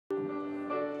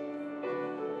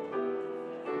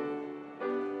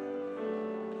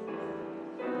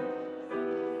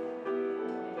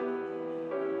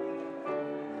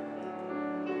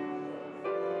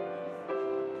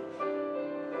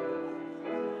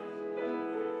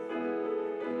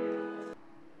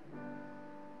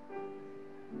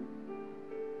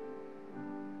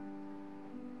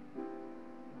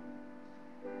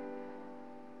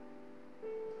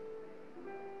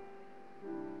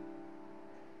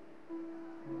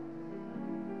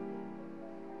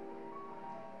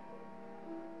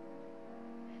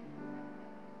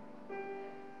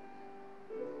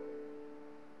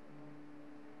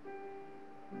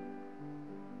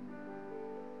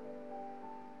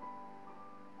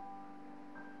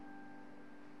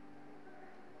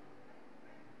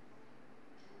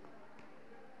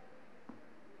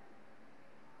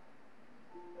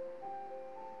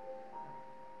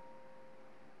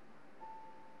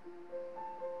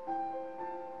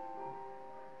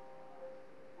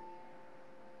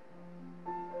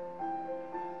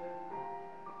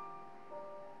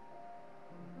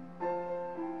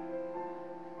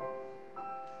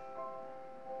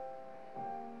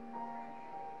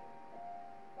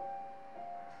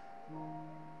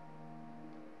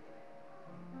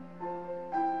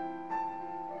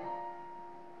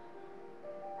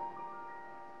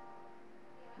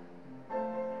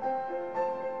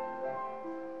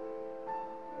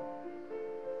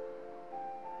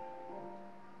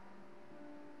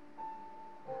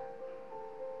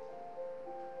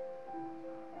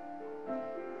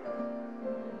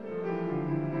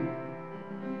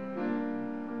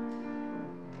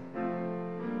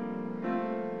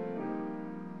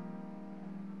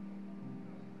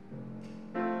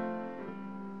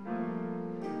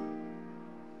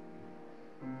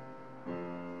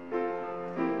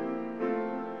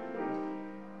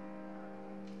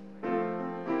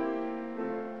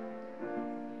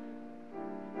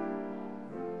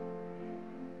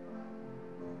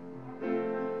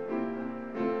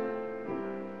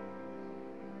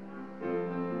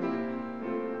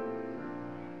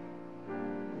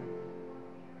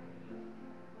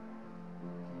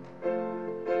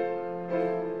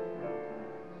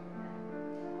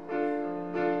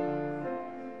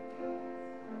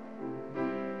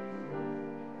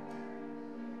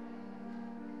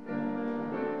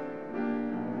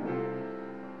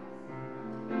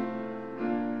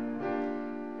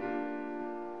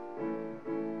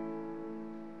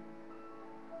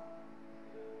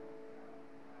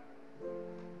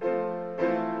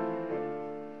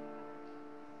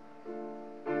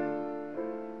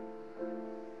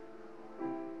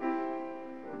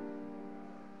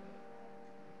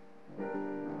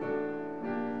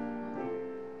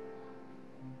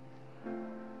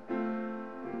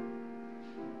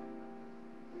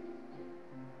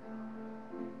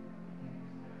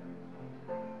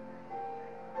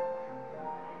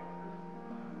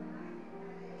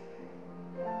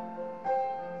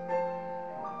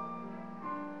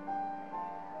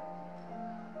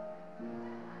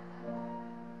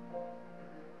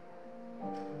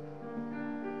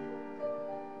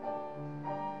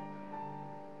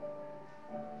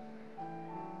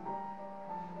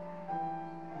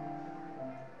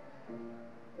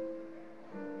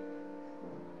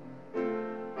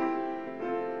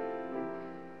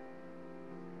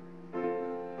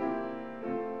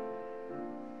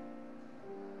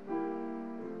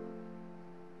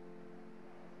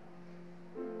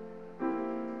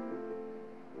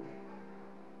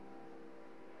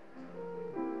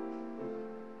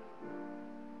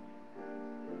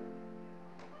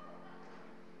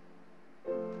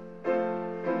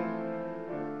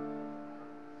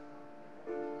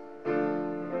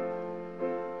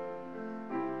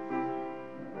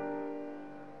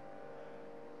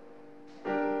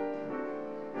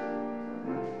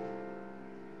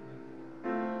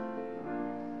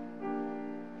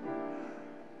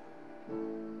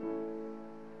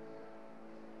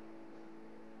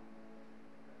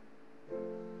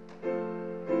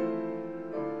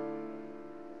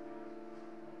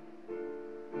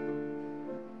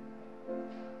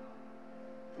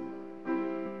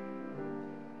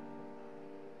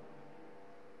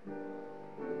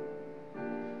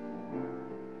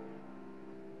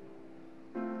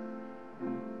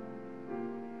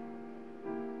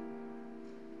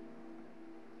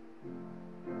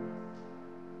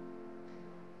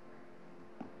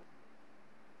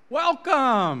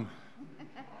Welcome.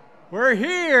 We're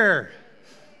here.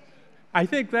 I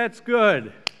think that's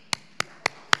good.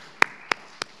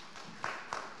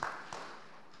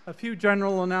 A few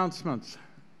general announcements.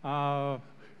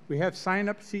 We have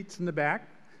sign-up seats in the back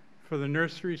for the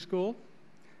nursery school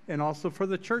and also for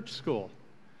the church school.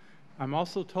 I'm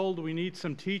also told we need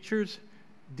some teachers.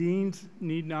 Deans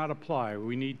need not apply.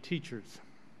 We need teachers.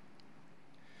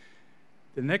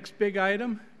 The next big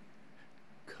item,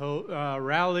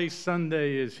 Rally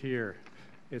Sunday is here.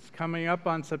 It's coming up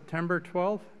on September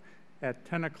 12th at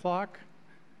 10 o'clock.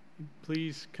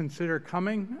 Please consider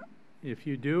coming. If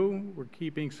you do, we're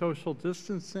keeping social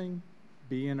distancing.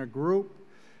 Be in a group.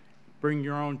 Bring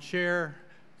your own chair.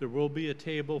 There will be a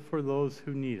table for those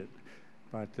who need it.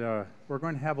 But we're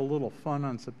going to have a little fun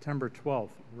on September 12th.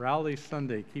 Rally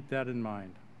Sunday, keep that in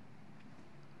mind.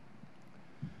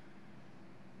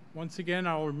 Once again,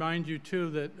 I'll remind you too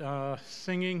that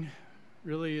singing,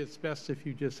 really it's best if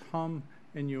you just hum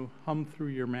and you hum through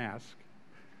your mask.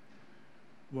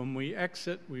 When we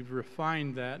exit, we've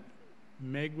refined that.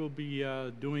 Meg will be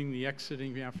doing the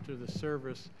exiting after the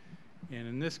service, and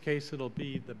in this case it'll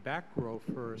be the back row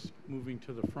first, moving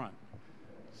to the front.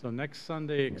 So next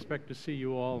Sunday, expect to see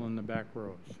you all in the back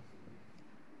rows.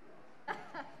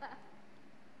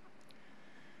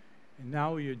 And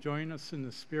now will you join us in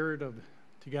the spirit of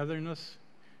togetherness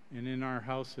and in our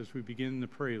house as we begin the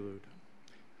prelude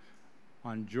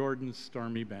on Jordan's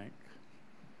stormy bank.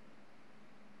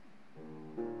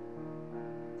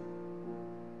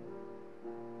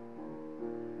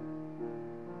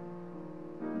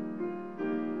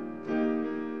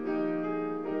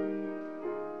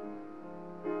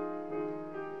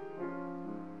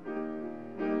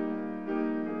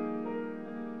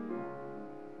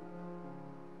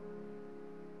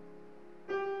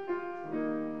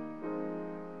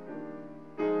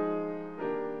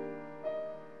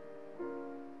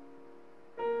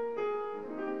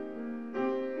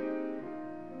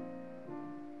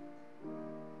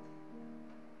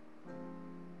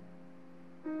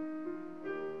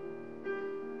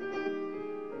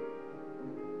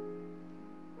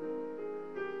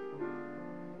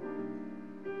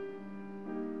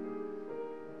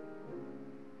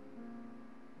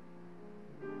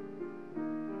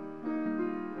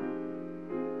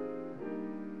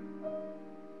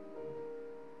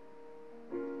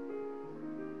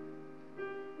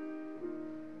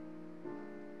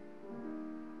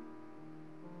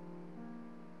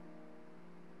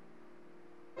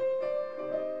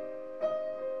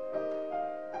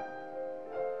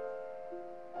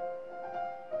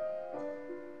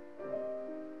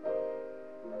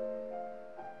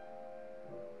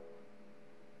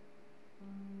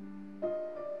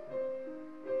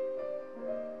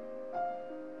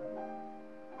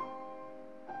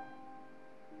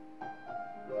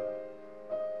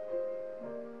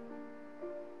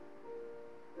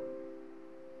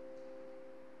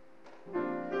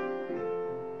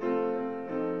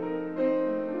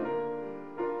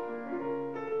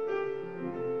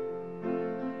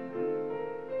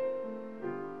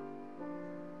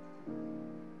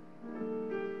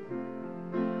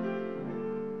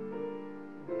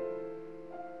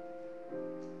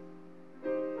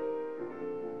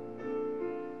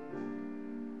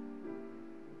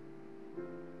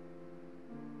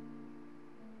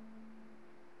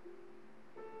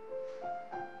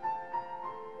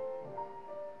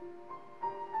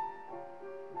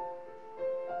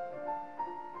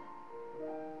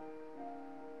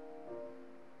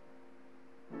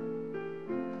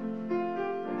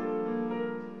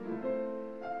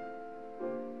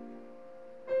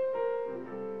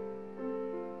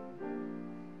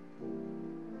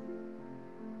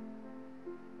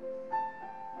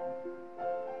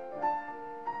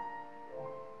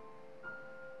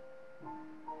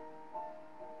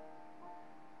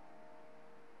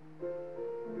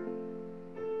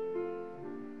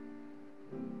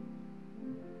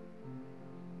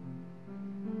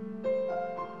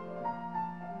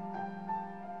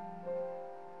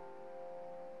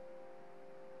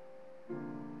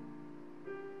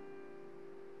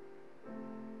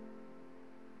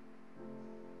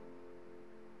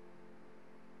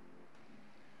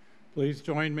 Please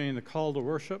join me in the call to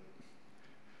worship.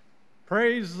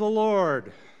 Praise the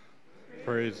Lord.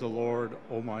 Praise the Lord,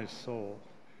 O my soul.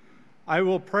 I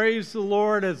will praise the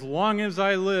Lord as long as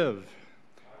I live.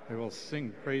 I will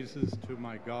sing praises to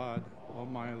my God all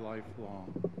my life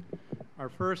long. Our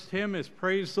first hymn is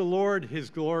Praise the Lord, His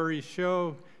Glory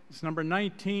Show. It's number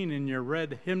 19 in your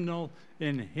red hymnal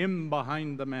in Hymn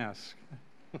Behind the Mask.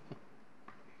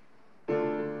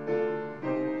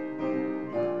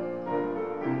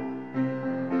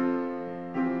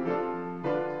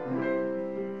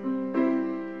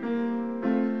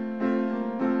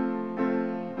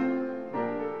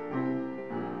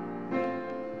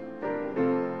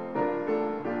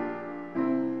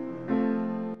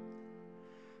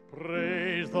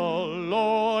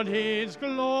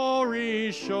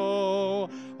 glory show.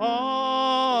 Alleluia.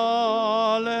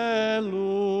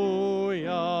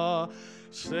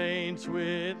 Saints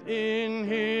within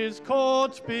his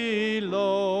courts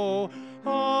below.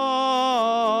 Alleluia.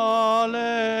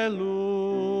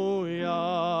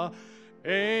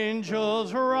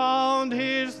 Angels round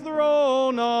his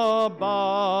throne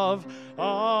above.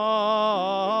 Alleluia.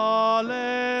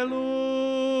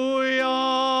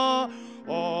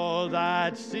 All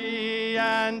that see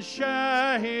and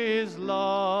share his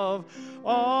love.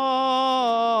 Alleluia.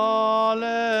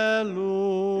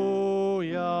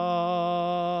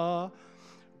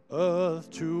 Earth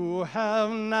to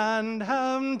heaven and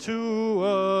heaven to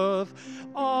earth.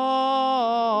 Alleluia.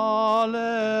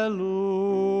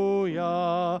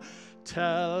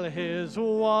 Tell his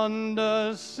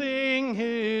wonders, sing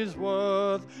his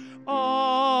worth.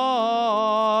 Alleluia.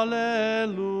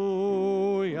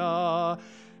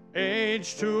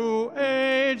 Age to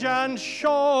age and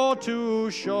shore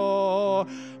to shore.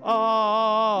 Alleluia.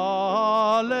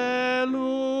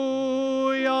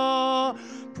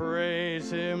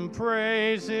 Praise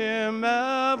him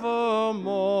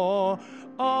evermore.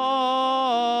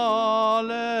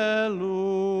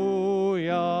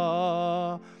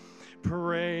 Alleluia.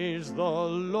 Praise the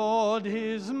Lord,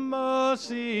 his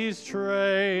mercies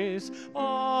trace.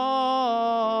 Alleluia.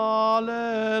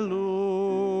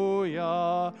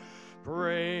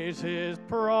 Praise his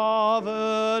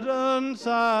providence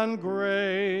and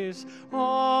grace. Alleluia.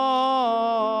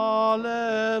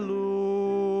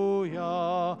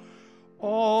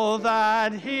 All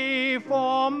that he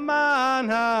for man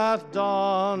hath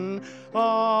done.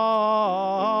 Alleluia.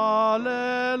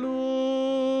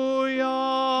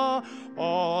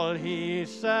 All he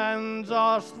sends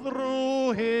us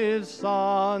through his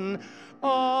Son.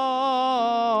 Alleluia.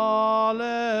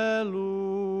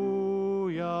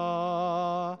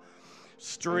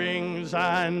 Strings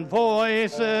and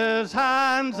voices,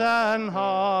 hands and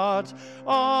hearts.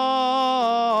 Alleluia.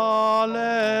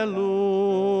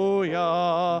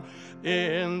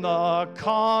 In the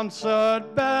concert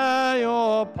bear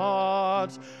your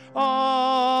parts. Alleluia.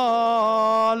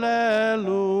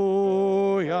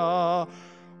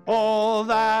 All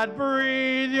that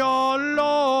breathe your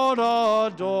Lord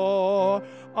adore.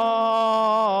 Alleluia.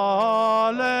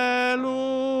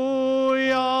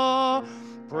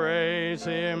 Praise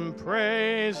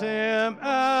him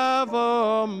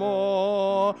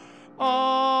evermore.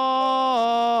 Alleluia.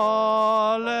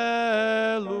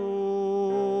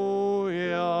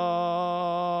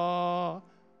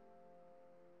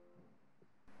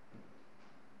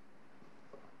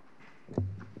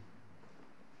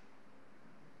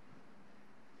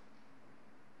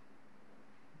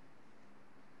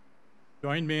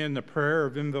 Join me in the prayer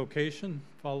of invocation,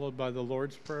 followed by the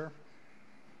Lord's Prayer.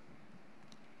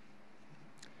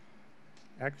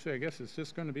 Actually, I guess it's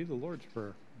just going to be the Lord's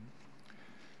Prayer.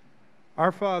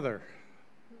 Our Father,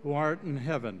 who art in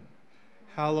heaven,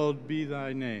 hallowed be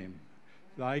thy name.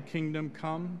 Thy kingdom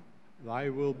come, thy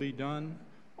will be done,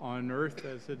 on earth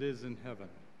as it is in heaven.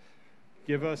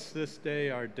 Give us this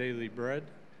day our daily bread,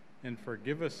 and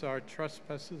forgive us our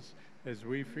trespasses as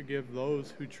we forgive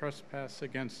those who trespass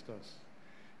against us.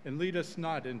 And lead us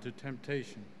not into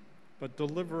temptation, but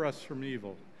deliver us from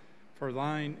evil. For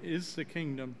thine is the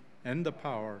kingdom, and the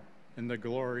power, and the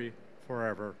glory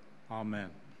forever.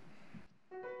 Amen.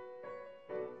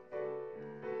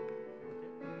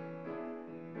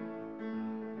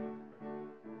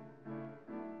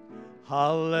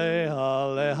 Halle,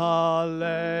 halle, hallelujah.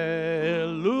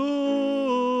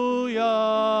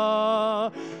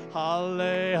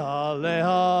 Halle, halle,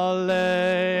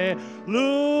 hallelujah.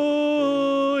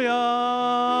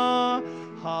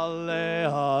 Halle,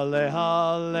 halle,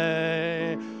 hallelujah.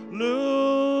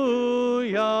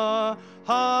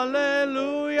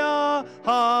 Hallelujah,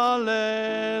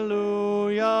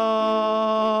 hallelujah.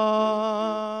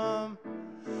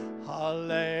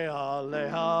 Halle, halle,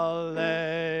 hallelujah.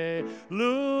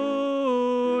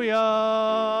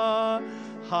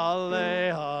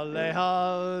 Halle, halle,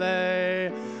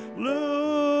 hallelujah.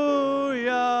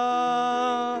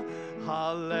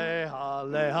 Halle,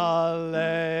 halle,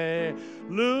 hallelujah.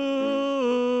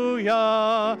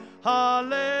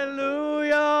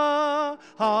 Hallelujah,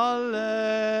 hallelujah.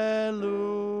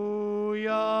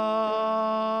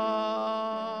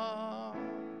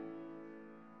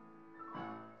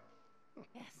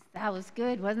 Yes, that was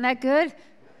good. Wasn't that good?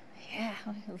 Yeah,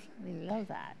 we love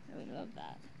that. We love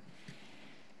that.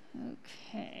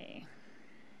 Okay.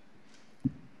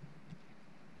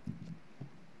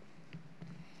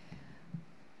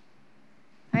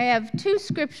 I have two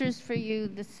scriptures for you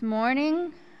this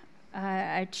morning.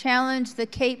 I challenge the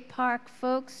Cape Park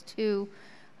folks to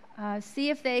see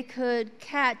if they could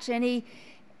catch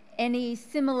any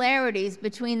similarities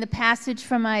between the passage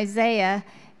from Isaiah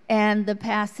and the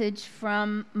passage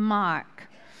from Mark.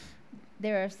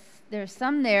 There's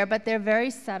some there, but they're very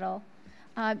subtle.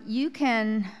 You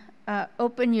can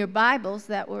open your Bibles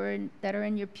that are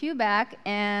in your pew back,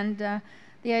 and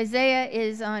the Isaiah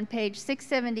is on page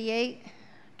 678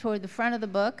 toward the front of the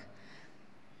book.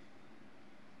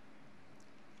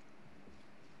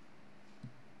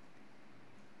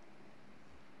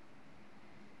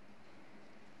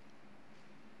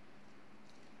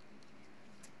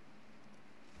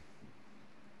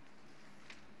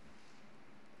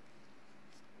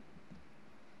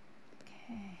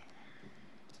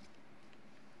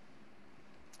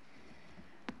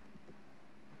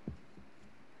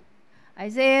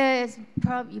 Isaiah,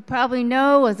 you probably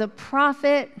know, was a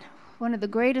prophet, one of the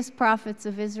greatest prophets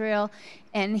of Israel,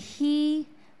 and he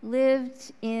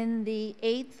lived in the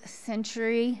 8th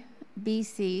century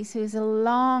BC, so it was a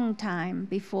long time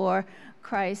before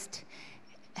Christ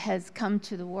has come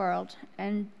to the world.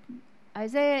 And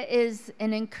Isaiah is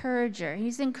an encourager.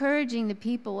 He's encouraging the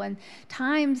people when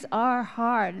times are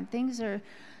hard and things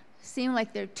seem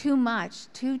like they're too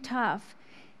much, too tough.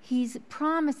 He's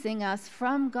promising us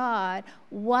from God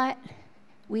what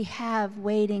we have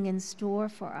waiting in store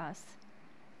for us.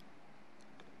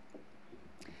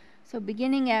 So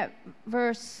beginning at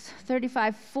verse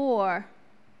 35:4,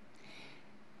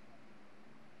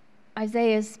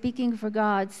 Isaiah is speaking for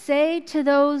God. Say to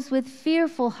those with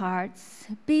fearful hearts,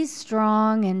 be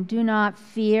strong and do not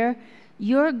fear.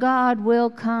 Your God will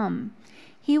come.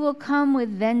 He will come with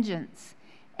vengeance,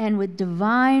 and with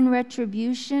divine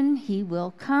retribution, he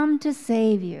will come to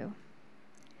save you.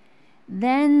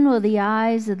 Then will the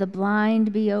eyes of the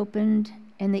blind be opened,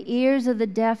 and the ears of the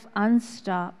deaf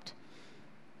unstopped.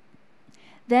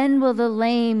 Then will the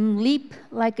lame leap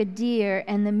like a deer,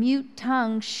 and the mute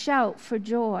tongue shout for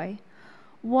joy.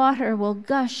 Water will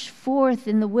gush forth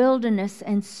in the wilderness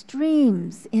and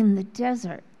streams in the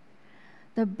desert.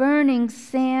 The burning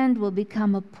sand will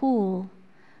become a pool,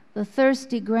 the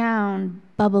thirsty ground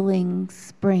bubbling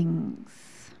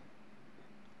springs.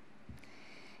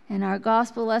 And our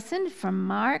gospel lesson from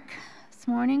Mark this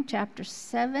morning, chapter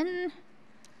 7.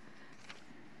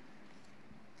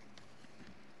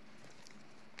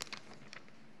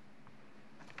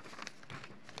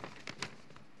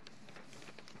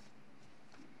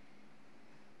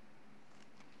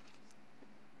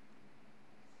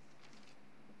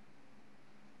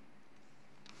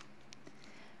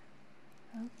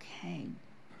 Okay.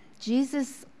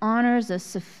 Jesus honors a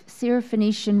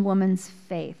Syrophoenician woman's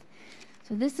faith.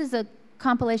 So this is a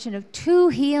compilation of 2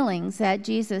 healings that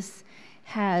Jesus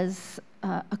has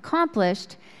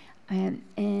accomplished.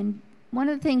 And one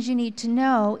of the things you need to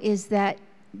know is that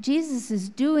Jesus is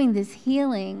doing this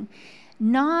healing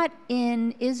not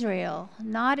in Israel,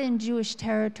 not in Jewish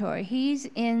territory. He's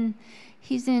in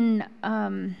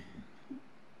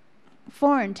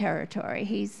foreign territory.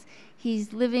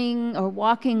 He's living or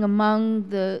walking among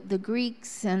the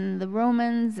Greeks and the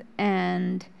Romans,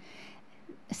 and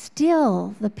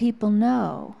still the people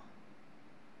know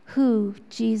who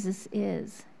Jesus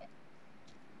is.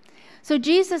 So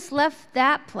Jesus left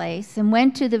that place and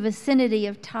went to the vicinity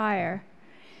of Tyre.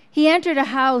 He entered a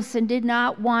house and did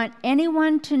not want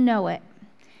anyone to know it,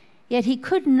 yet he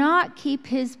could not keep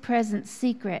his presence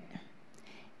secret.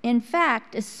 In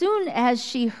fact, as soon as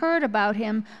she heard about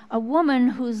him, a woman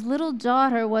whose little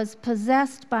daughter was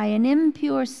possessed by an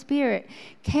impure spirit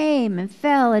came and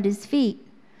fell at his feet.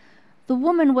 The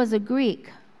woman was a Greek,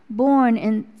 born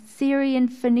in Syrian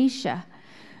Phoenicia.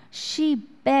 She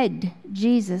begged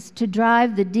Jesus to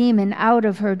drive the demon out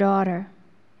of her daughter.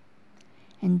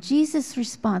 And Jesus'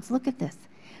 response, look at this.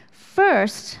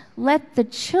 First, let the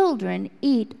children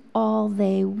eat all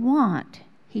they want,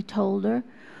 he told her.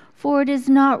 For it is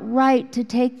not right to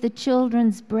take the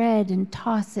children's bread and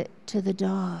toss it to the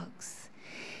dogs.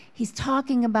 He's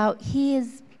talking about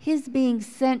his being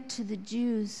sent to the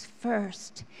Jews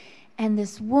first. And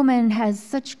this woman has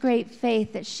such great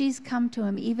faith that she's come to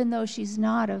him even though she's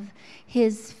not of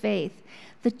his faith.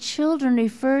 The children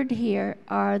referred here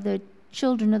are the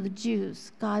children of the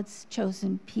Jews, God's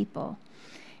chosen people.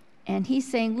 And he's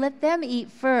saying, let them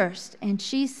eat first. And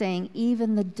she's saying,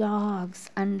 even the dogs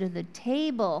under the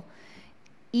table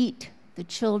eat the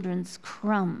children's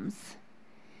crumbs.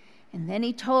 And then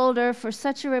he told her, for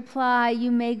such a reply, you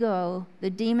may go.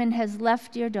 The demon has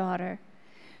left your daughter.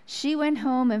 She went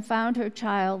home and found her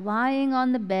child lying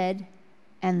on the bed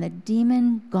and the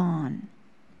demon gone.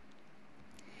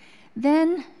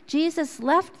 Then Jesus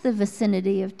left the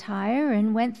vicinity of Tyre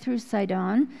and went through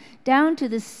Sidon, down to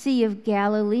the Sea of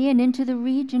Galilee and into the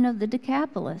region of the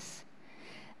Decapolis.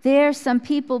 There some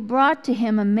people brought to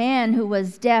him a man who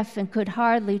was deaf and could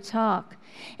hardly talk,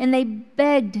 and they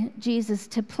begged Jesus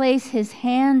to place his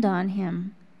hand on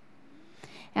him.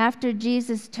 After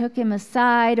Jesus took him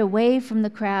aside, away from the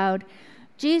crowd,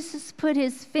 Jesus put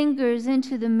his fingers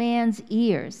into the man's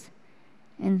ears,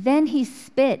 and then he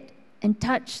spit and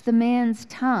touched the man's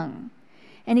tongue.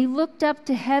 And he looked up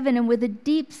to heaven and with a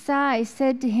deep sigh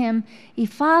said to him,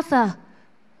 "Ephphatha,"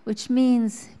 which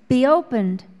means, "be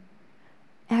opened."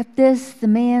 At this, the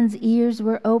man's ears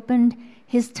were opened,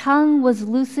 his tongue was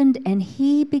loosened, and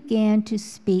he began to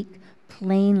speak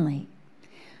plainly.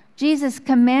 Jesus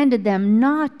commanded them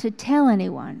not to tell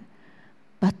anyone,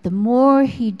 but the more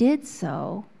he did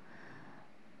so,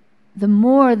 the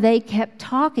more they kept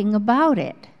talking about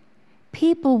it.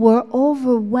 People were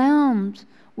overwhelmed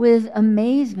with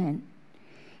amazement.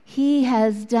 "He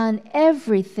has done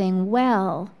everything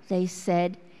well," they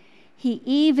said. "He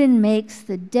even makes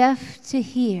the deaf to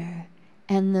hear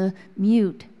and the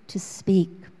mute to speak."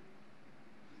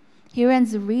 Here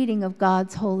ends the reading of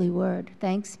God's holy word.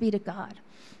 Thanks be to God.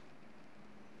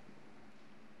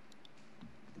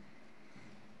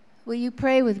 Will you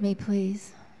pray with me,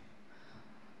 please?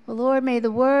 O Lord, may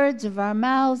the words of our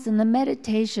mouths and the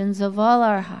meditations of all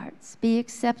our hearts be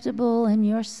acceptable in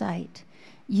your sight,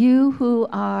 you who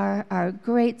are our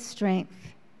great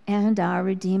strength and our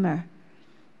Redeemer.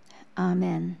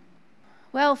 Amen.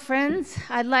 Well, friends,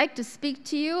 I'd like to speak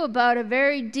to you about a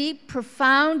very deep,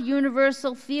 profound,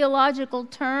 universal theological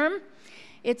term.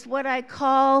 It's what I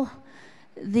call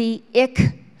the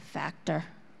ick factor.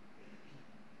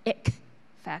 Ick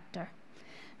factor.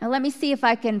 Now, let me see if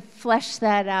I can flesh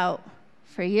that out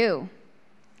for you.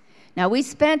 Now, we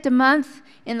spent a month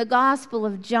in the Gospel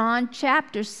of John,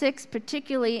 chapter 6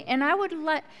 particularly, and I would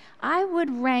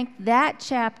rank that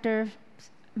chapter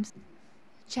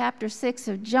 6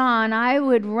 of John, I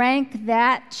would rank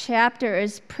that chapter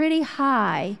as pretty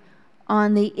high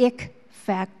on the ick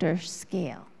factor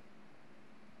scale.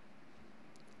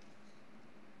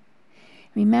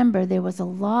 Remember, there was a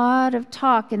lot of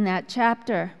talk in that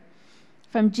chapter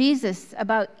from Jesus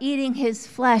about eating his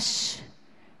flesh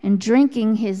and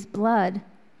drinking his blood.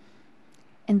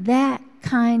 And that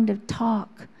kind of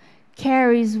talk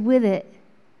carries with it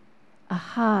a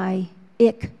high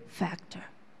ick factor.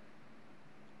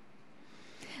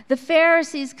 The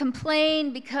Pharisees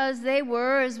complained because they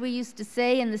were, as we used to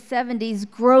say in the 70s,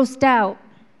 grossed out.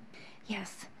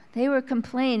 Yes, they were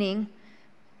complaining.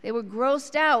 They were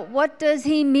grossed out. What does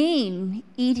he mean,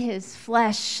 eat his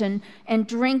flesh and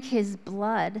drink his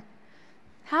blood?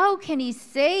 How can he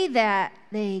say that?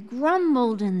 They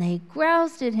grumbled and they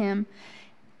groused at him.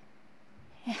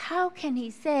 How can he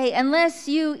say, "Unless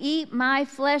you eat my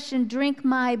flesh and drink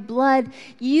my blood,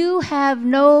 you have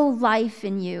no life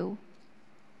in you"?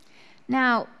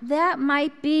 Now, that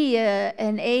might be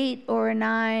an 8 or a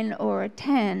 9 or a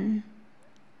 10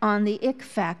 on the ick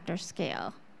factor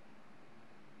scale.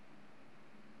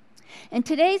 And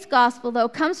today's gospel, though,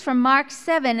 comes from Mark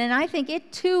 7, and I think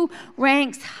it too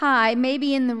ranks high,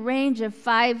 maybe in the range of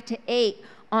 5 to 8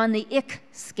 on the ick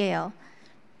scale,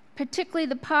 particularly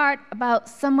the part about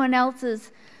someone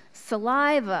else's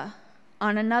saliva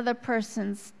on another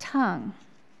person's tongue.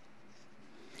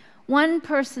 One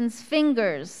person's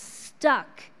fingers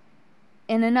stuck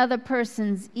in another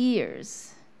person's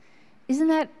ears. Isn't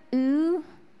that ooh?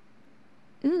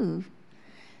 Ooh.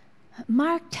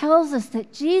 Mark tells us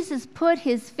that Jesus put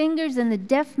his fingers in the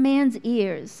deaf man's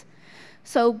ears.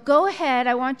 So go ahead.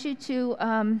 I want you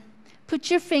to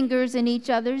put your fingers in each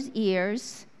other's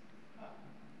ears.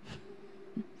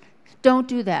 Don't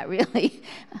do that, really.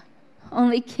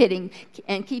 Only kidding.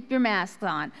 And keep your masks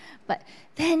on. But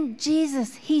then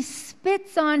Jesus, he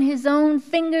spits on his own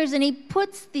fingers, and he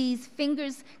puts these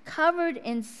fingers covered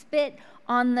in spit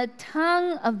on the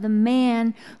tongue of the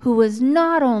man who was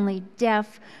not only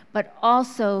deaf, but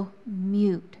also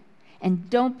mute. And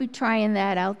don't be trying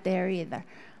that out there either.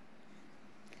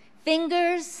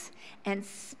 Fingers and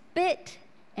spit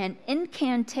and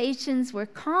incantations were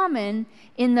common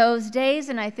in those days,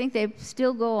 and I think they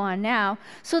still go on now.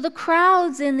 So the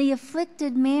crowds and the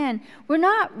afflicted man were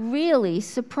not really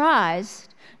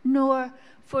surprised, nor,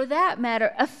 for that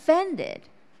matter, offended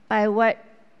by what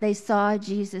they saw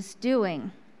Jesus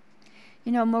doing.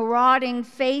 You know, marauding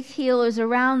faith healers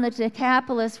around the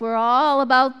Decapolis were all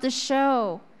about the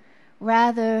show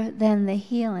rather than the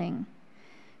healing.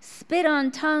 Spit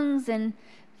on tongues and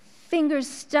fingers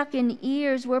stuck in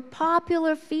ears were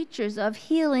popular features of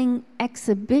healing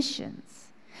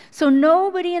exhibitions. So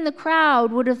nobody in the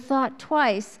crowd would have thought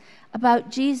twice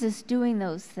about Jesus doing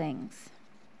those things.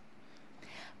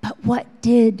 But what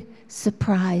did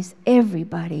surprise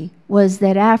everybody was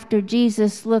that after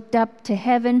Jesus looked up to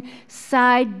heaven,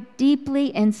 sighed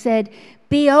deeply, and said,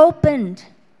 "Be opened,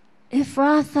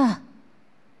 Ephphatha."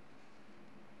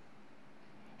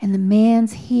 And the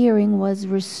man's hearing was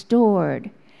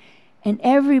restored. And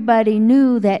everybody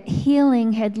knew that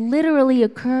healing had literally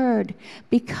occurred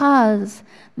because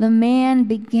the man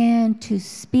began to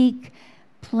speak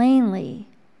plainly,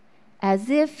 as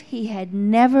if he had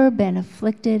never been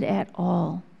afflicted at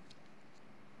all.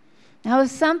 Now, if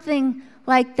something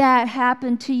like that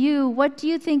happened to you, what do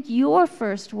you think your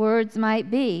first words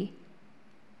might be?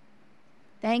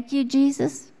 Thank you,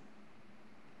 Jesus.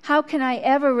 How can I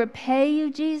ever repay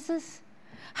you, Jesus?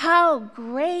 How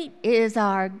great is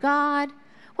our God?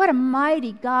 What a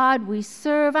mighty God we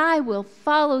serve. I will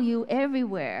follow you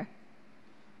everywhere.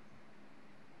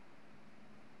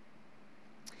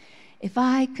 If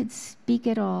I could speak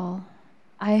at all,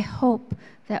 I hope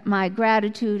that my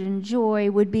gratitude and joy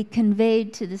would be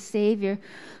conveyed to the Savior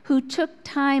who took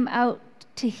time out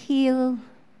to heal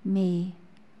me,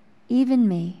 even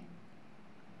me,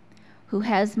 who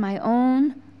has my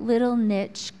own little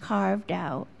niche carved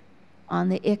out on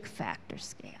the ick factor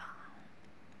scale.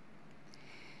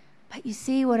 But you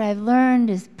see, what I've learned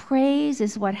is praise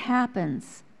is what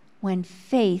happens when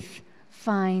faith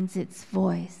finds its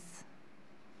voice,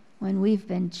 when we've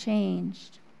been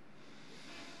changed.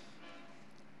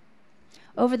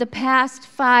 Over the past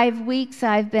 5 weeks,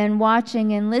 I've been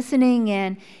watching and listening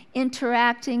and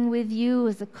interacting with you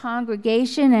as a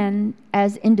congregation and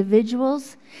as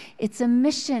individuals. It's a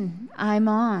mission I'm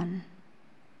on.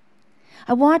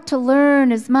 I want to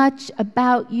learn as much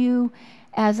about you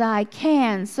as I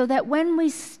can so that when we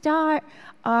start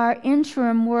our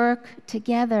interim work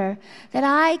together, that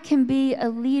I can be a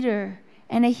leader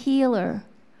and a healer,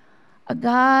 a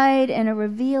guide and a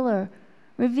revealer,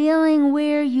 revealing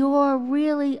where you're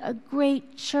really a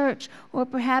great church, or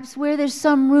perhaps where there's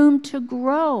some room to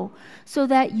grow so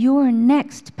that your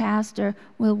next pastor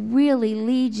will really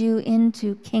lead you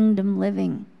into kingdom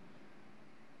living.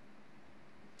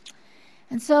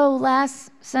 And so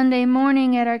last Sunday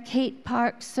morning at our Kate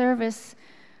Park service,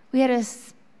 we had a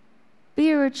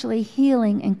spiritually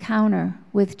healing encounter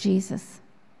with Jesus.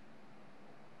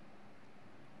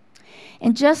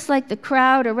 And just like the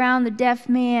crowd around the deaf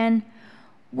man,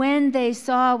 when they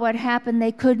saw what happened,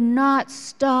 they could not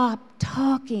stop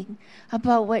talking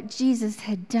about what Jesus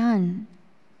had done.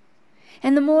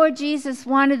 And the more Jesus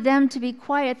wanted them to be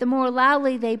quiet, the more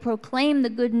loudly they proclaimed the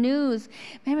good news.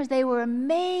 Remember, they were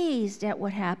amazed at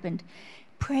what happened.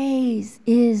 Praise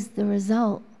is the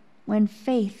result when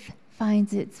faith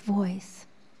finds its voice.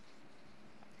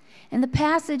 And the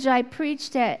passage I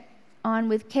preached on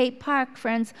with Kate Park,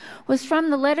 friends, was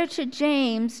from the letter to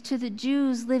James to the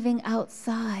Jews living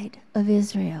outside of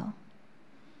Israel.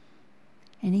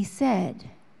 And he said,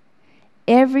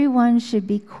 "Everyone should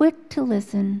be quick to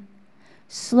listen,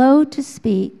 slow to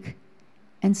speak,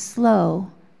 and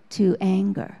slow to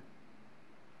anger."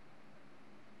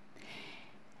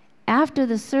 After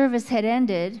the service had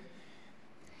ended,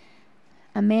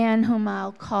 a man whom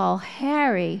I'll call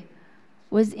Harry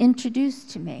was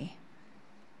introduced to me.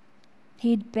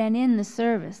 He'd been in the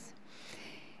service.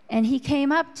 And he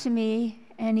came up to me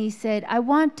and he said, "I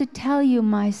want to tell you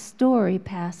my story,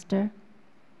 Pastor."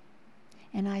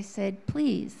 And I said,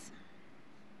 "Please."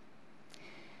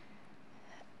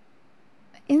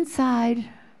 Inside,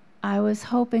 I was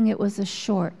hoping it was a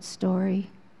short story,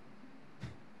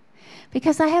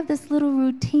 because I have this little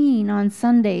routine on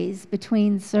Sundays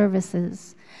between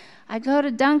services. I go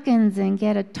to Dunkin's and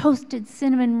get a toasted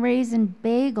cinnamon raisin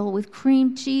bagel with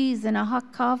cream cheese and a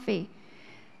hot coffee.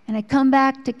 And I come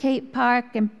back to Kate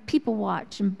Park and people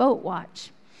watch and boat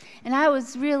watch. And I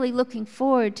was really looking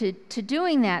forward to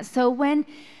doing that. So when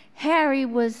Harry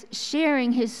was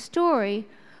sharing his story,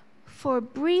 for a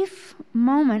brief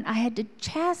moment, I had to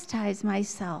chastise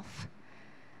myself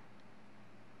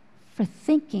for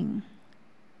thinking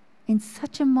in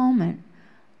such a moment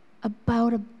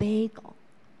about a bagel.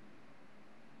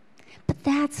 But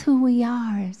that's who we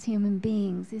are as human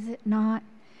beings, is it not?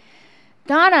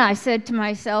 Donna, I said to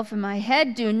myself in my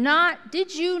head,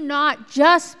 did you not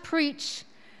just preach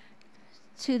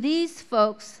to these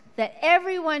folks that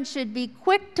everyone should be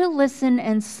quick to listen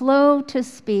and slow to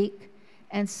speak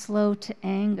and slow to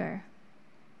anger?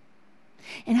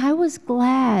 And I was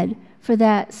glad for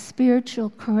that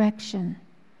spiritual correction.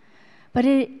 But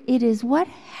it is what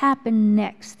happened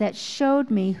next that showed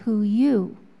me who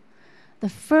you, the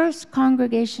First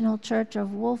Congregational Church of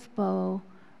Wolfbow,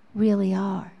 really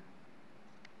are.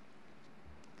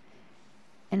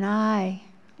 And I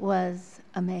was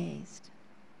amazed.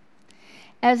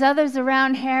 As others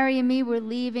around Harry and me were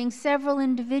leaving, several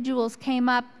individuals came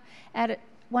up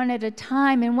one at a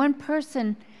time, and one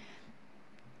person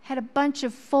had a bunch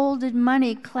of folded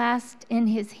money clasped in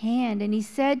his hand, and he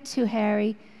said to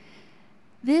Harry,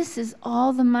 "This is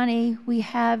all the money we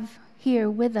have here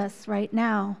with us right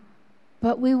now,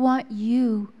 but we want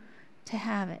you to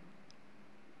have it."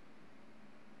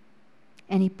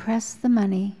 And he pressed the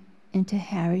money into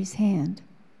Harry's hand.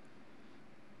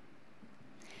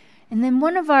 And then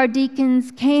one of our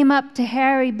deacons came up to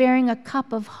Harry bearing a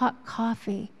cup of hot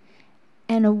coffee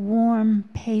and a warm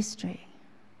pastry.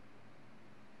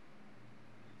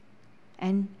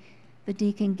 And the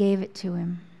deacon gave it to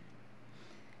him.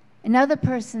 Another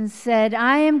person said,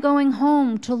 "I am going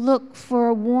home to look for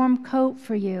a warm coat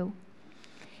for you.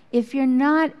 If you're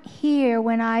not here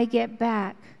when I get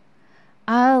back,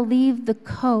 I'll leave the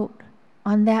coat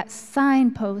on that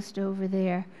signpost over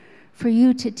there for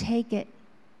you to take it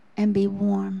and be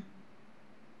warm."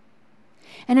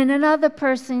 And then another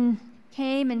person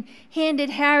came and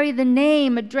handed Harry the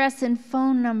name, address, and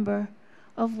phone number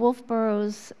of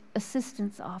Wolfborough's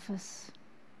assistance office.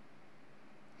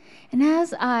 And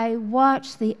as I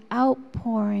watched the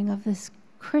outpouring of this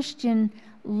Christian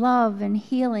love and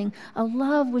healing, a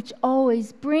love which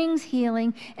always brings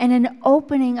healing and an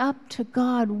opening up to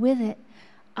God with it,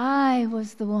 I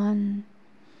was the one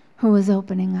who was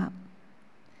opening up.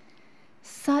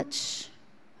 It's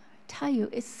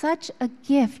such a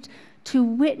gift to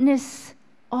witness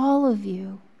all of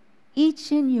you,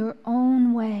 each in your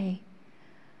own way,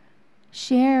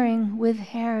 sharing with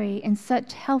Harry in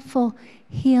such helpful,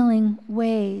 healing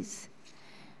ways,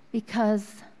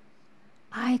 because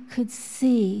I could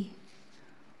see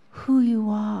who you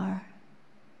are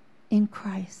in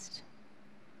Christ.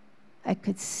 I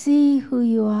could see who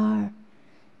you are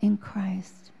in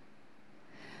Christ.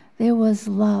 There was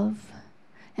love,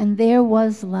 and there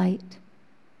was light,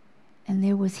 and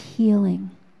there was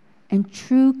healing and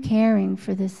true caring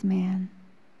for this man.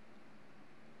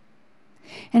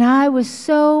 And I was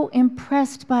so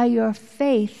impressed by your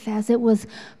faith as it was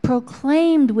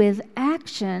proclaimed with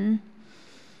action,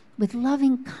 with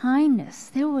loving kindness.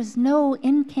 There was no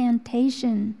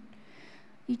incantation.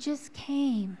 You just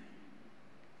came.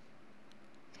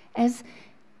 As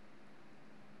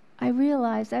I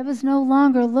realized I was no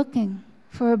longer looking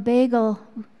for a bagel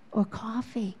or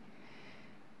coffee,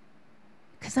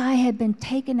 because I had been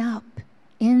taken up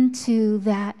into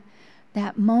that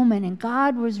moment, and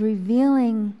God was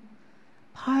revealing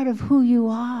part of who you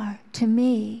are to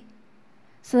me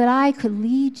so that I could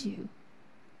lead you.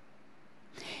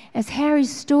 As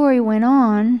Harry's story went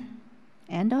on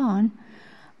and on,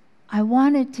 I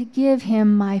wanted to give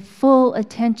him my full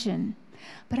attention,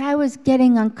 but I was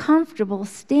getting uncomfortable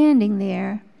standing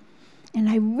there, and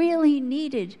I really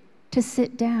needed to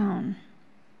sit down.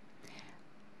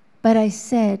 But I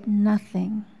said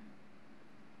nothing.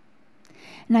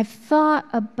 And I've thought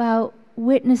about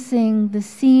witnessing the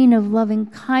scene of loving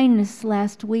kindness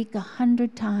last week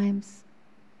 100 times.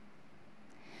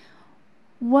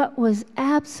 What was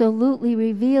absolutely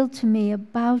revealed to me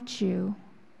about you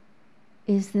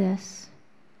is this: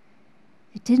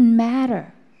 it didn't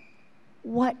matter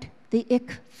what the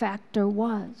ick factor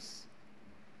was.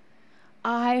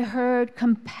 I heard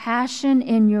compassion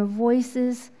in your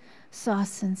voices, saw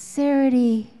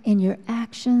sincerity in your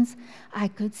actions. I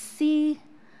could see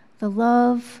the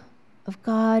love of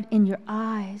God in your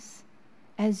eyes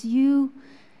as you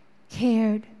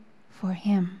cared for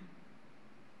him.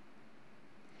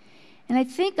 And I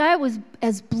think I was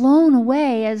as blown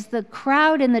away as the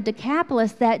crowd in the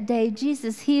Decapolis that day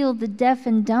Jesus healed the deaf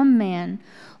and dumb man.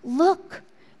 Look,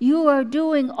 you are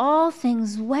doing all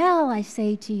things well, I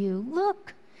say to you.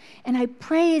 Look. And I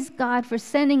praise God for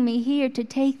sending me here to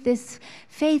take this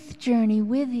faith journey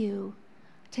with you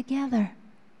together.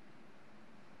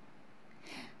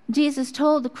 Jesus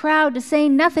told the crowd to say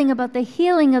nothing about the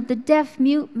healing of the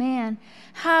deaf-mute man,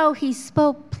 how he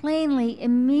spoke plainly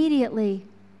immediately.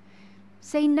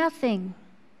 Say nothing.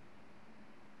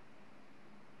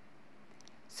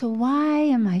 So why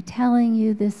am I telling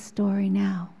you this story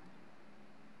now?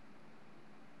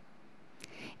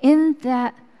 In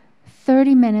that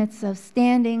 30 minutes of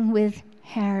standing with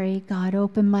Harry, God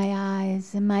opened my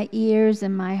eyes and my ears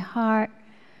and my heart.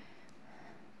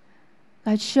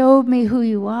 God showed me who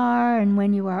you are, and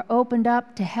when you are opened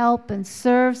up to help and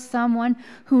serve someone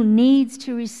who needs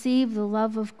to receive the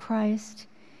love of Christ,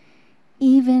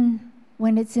 even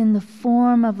when it's in the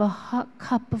form of a hot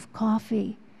cup of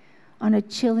coffee on a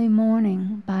chilly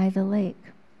morning by the lake.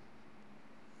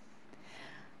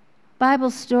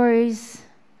 Bible stories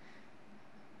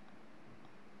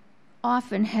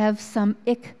often have some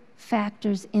ick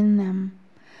factors in them.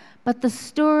 But the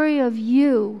story of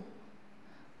you,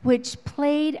 which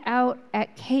played out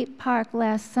at Cape Park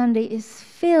last Sunday, is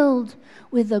filled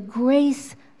with a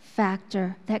grace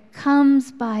factor that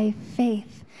comes by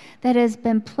faith, that has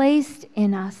been placed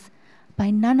in us by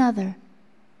none other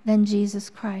than Jesus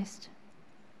Christ.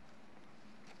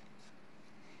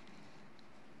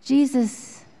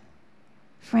 Jesus,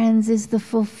 friends, is the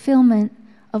fulfillment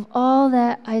of all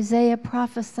that Isaiah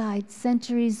prophesied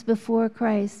centuries before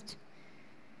Christ.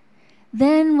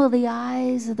 Then will the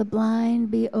eyes of the blind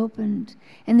be opened,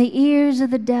 and the ears of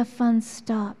the deaf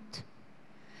unstopped.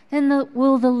 Then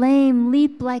will the lame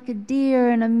leap like a deer,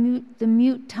 and the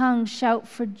mute tongue shout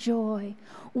for joy.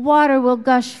 Water will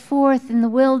gush forth in the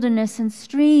wilderness and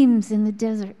streams in the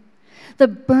desert. The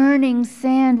burning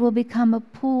sand will become a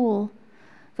pool,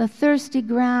 the thirsty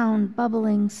ground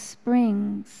bubbling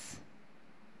springs.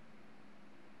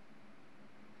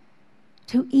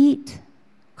 To eat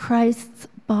Christ's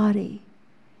body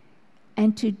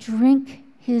and to drink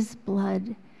his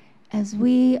blood, as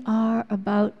we are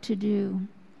about to do,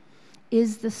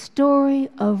 is the story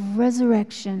of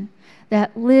resurrection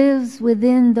that lives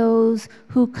within those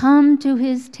who come to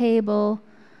his table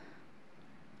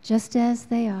just as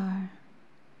they are,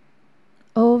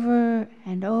 over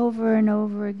and over and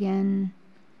over again,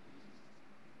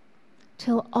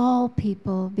 till all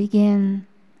people begin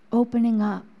opening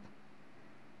up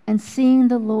and seeing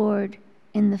the Lord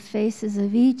in the faces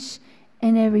of each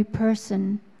and every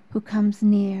person who comes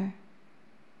near,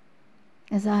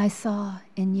 as I saw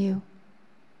in you.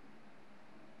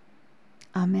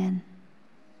 Amen.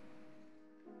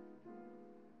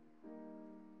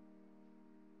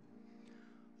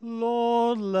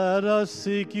 Lord, let us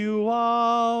seek you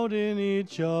out in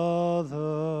each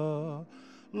other.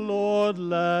 Lord,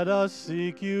 let us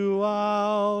seek you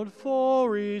out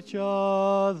for each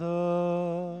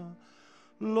other.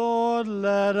 Lord,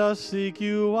 let us seek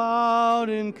you out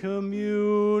in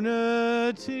community.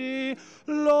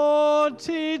 Lord,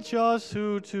 teach us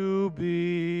who to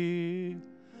be.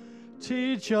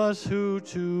 Teach us who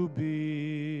to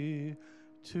be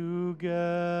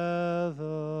together.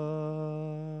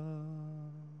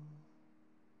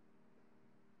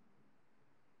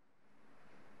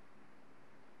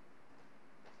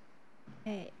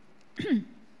 Okay.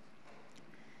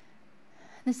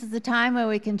 This is the time where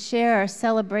we can share our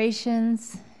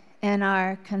celebrations and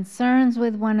our concerns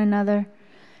with one another.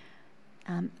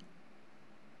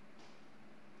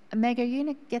 Meg, are you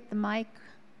going to get the mic?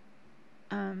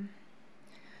 If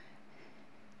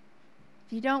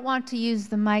you don't want to use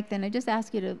the mic, then I just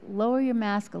ask you to lower your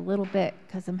mask a little bit,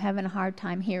 because I'm having a hard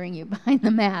time hearing you behind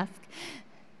the mask.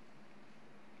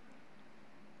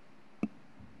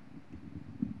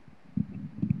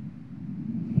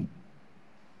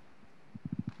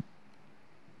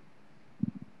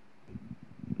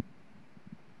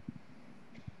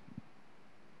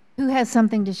 Who has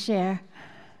something to share?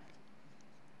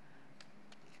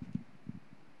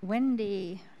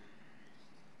 Wendy.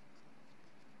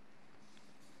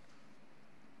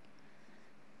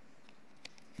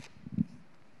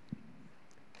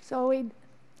 So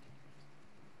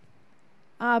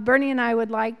Bernie and I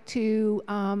would like to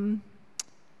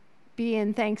be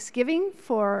in Thanksgiving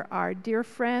for our dear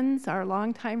friends, our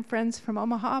longtime friends from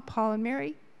Omaha, Paul and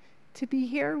Mary, to be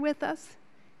here with us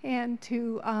and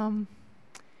to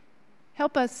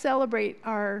help us celebrate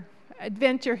our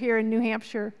adventure here in New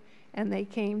Hampshire. And they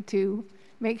came to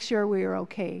make sure we were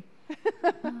okay.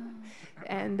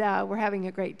 And we're having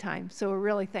a great time. So we're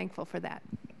really thankful for that.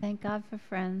 Thank God for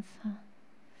friends.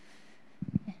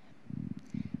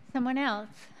 Someone else?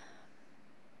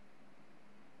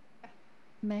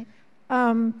 Meg?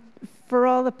 For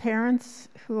all the parents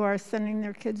who are sending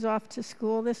their kids off to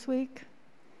school this week,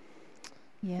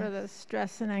 Yes. for the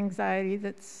stress and anxiety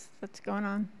that's going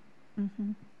on.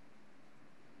 Mm-hmm.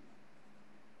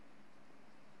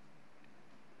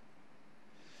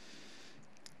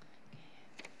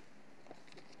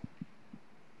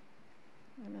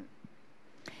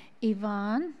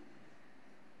 Yvonne?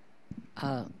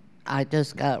 I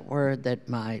just got word that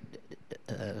my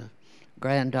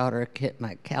granddaughter,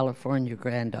 my California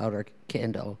granddaughter,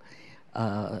 Kendall,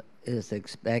 is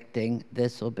expecting.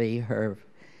 This will be her,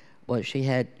 well,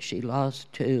 she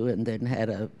lost two and then had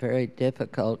a very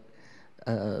difficult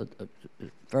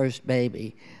first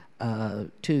baby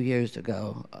 2 years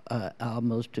ago,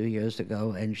 almost 2 years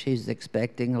ago, and she's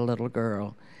expecting a little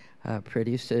girl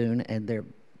pretty soon, and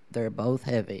they're both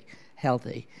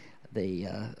healthy.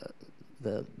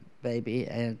 The baby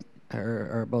and her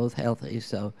are both healthy,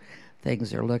 so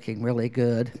things are looking really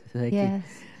good. Thank you. Yes.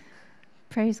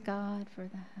 Praise God for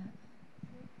that.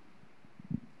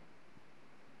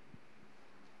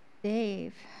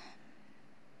 Dave.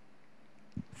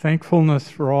 Thankfulness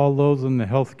for all those in the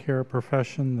healthcare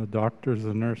profession, the doctors,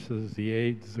 the nurses, the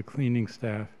aides, the cleaning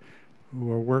staff,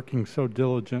 who are working so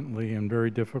diligently in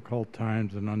very difficult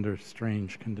times and under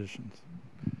strange conditions.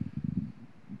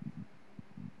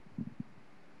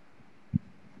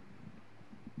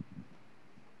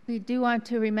 We do want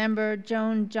to remember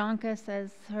Joan Jonkus,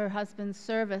 as her husband's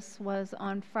service was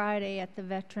on Friday at the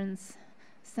Veterans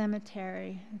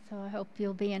Cemetery. And so I hope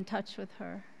you'll be in touch with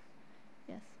her.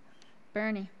 Yes.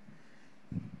 Bernie.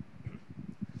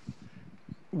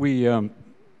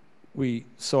 We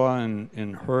saw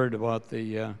and heard about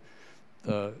the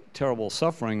terrible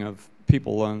suffering of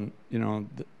people on on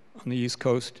the East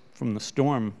Coast from the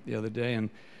storm the other day, and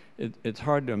it's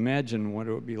hard to imagine what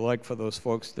it would be like for those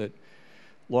folks that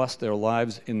lost their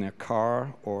lives in their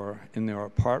car or in their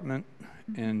apartment,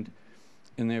 and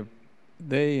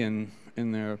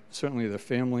certainly their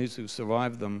families who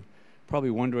survived them, probably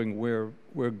wondering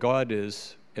where God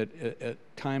is at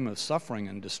time of suffering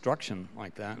and destruction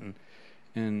like that.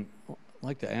 And I'd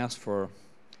like to ask that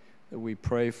we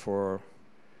pray for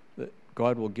that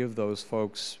God will give those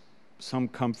folks some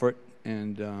comfort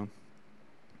and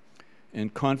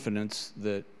confidence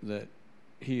that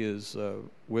He is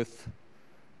with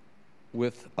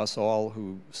us all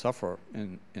who suffer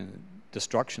in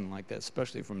destruction like that,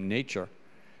 especially from nature.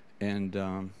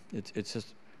 And it's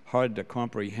just hard to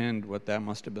comprehend what that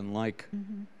must have been like.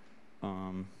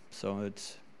 Mm-hmm. So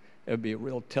it'd be a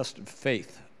real test of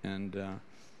faith, and I'd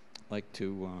like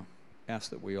to ask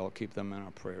that we all keep them in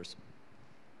our prayers.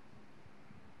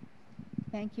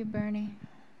 Thank you, Bernie.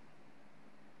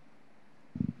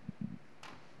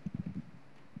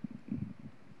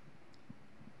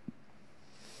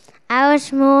 I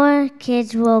wish more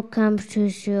kids will come to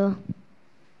school.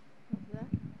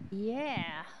 Yeah.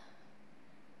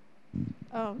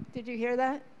 Oh, did you hear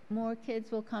that? More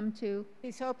kids will come to.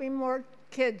 He's hoping more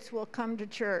kids will come to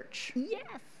church. Yes.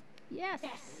 Yes.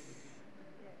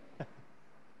 Yes.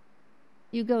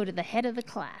 You go to the head of the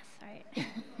class, right?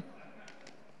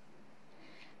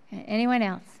 Anyone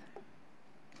else?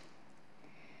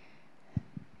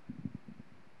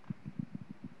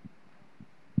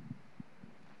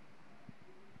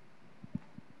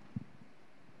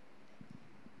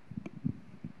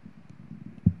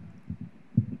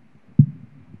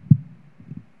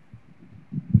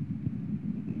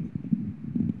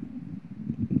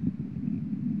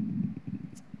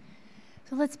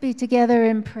 So let's be together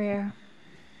in prayer.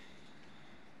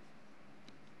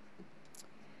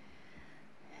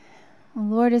 Well,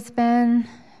 Lord, it's been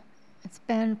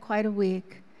quite a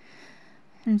week.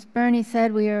 And as Bernie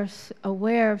said, we are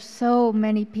aware of so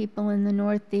many people in the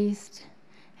Northeast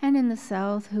and in the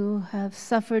South who have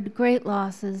suffered great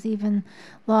losses, even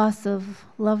loss of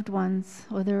loved ones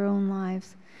or their own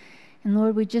lives. And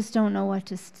Lord, we just don't know what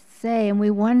to say, and we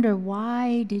wonder,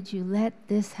 why did you let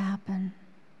this happen?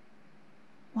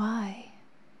 Why?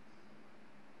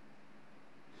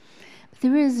 But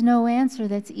there is no answer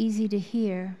that's easy to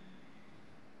hear,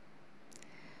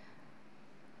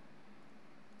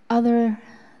 other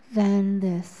than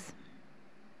this.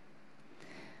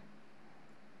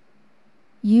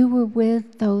 You were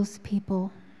with those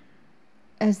people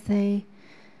as they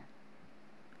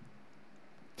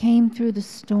came through the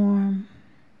storm,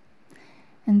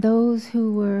 and those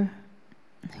who were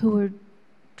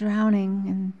drowning,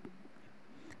 and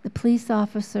the police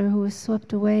officer who was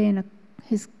swept away in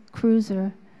his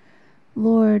cruiser.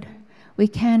 Lord, we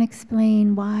can't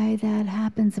explain why that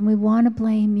happens, and we want to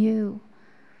blame you.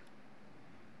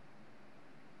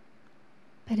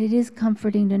 But it is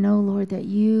comforting to know, Lord, that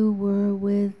you were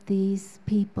with these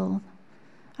people,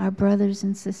 our brothers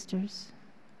and sisters,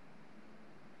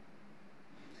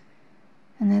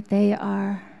 and that they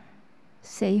are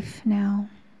safe now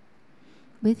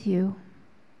with you.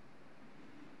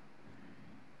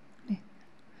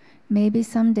 Maybe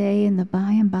someday in the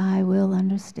by and by we'll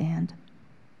understand.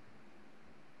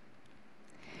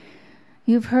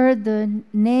 You've heard the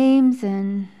names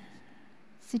and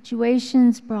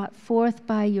situations brought forth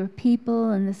by your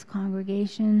people in this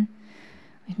congregation.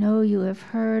 We know you have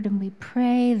heard, and we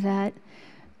pray that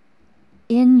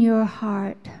in your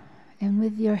heart and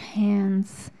with your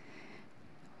hands,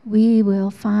 we will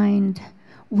find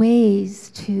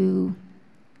ways to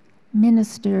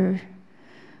minister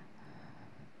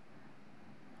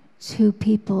to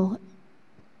people,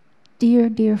 dear,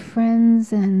 dear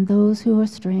friends, and those who are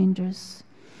strangers,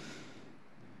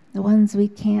 the ones we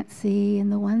can't see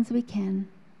and the ones we can.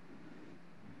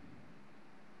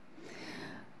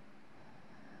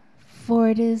 For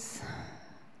it is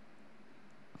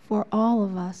for all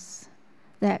of us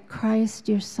that Christ,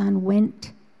 your Son,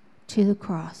 went to the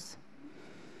cross,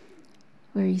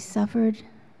 where he suffered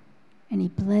and he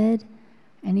bled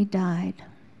and he died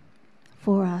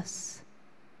for us,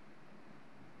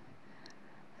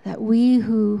 that we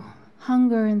who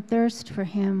hunger and thirst for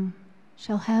him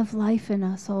shall have life in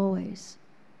us always,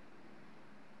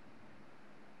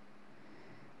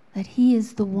 that he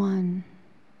is the one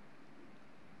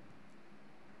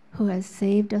who has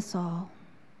saved us all.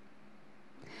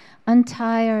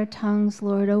 Untie our tongues,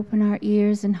 Lord, open our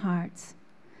ears and hearts,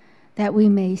 that we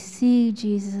may see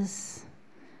Jesus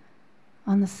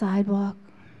on the sidewalk,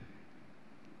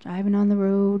 driving on the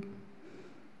road,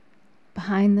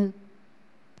 behind the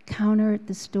counter at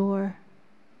the store.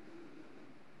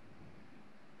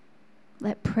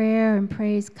 Let prayer and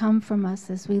praise come from us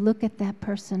as we look at that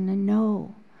person and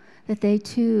know that they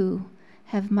too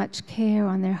have much care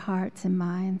on their hearts and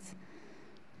minds.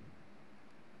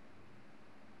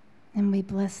 And we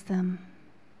bless them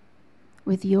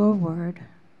with your word,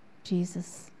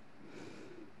 Jesus.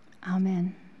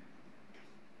 Amen.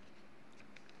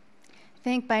 I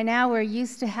think by now we're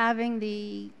used to having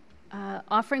the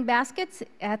offering baskets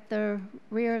at the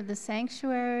rear of the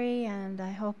sanctuary, and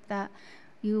I hope that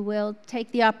you will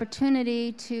take the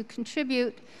opportunity to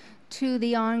contribute to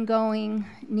the ongoing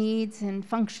needs and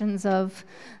functions of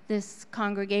this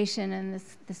congregation and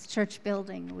this church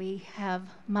building. We have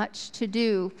much to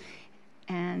do,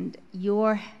 and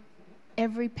your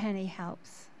every penny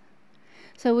helps.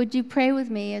 So would you pray with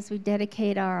me as we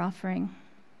dedicate our offering?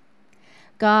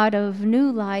 God of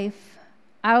new life,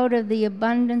 out of the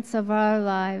abundance of our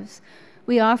lives,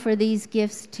 we offer these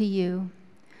gifts to you.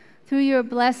 Through your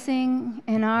blessing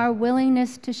and our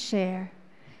willingness to share,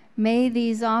 may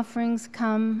these offerings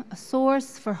come a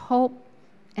source for hope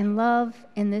and love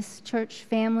in this church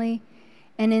family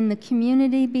and in the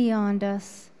community beyond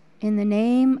us. In the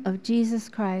name of Jesus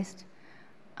Christ,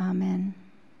 amen.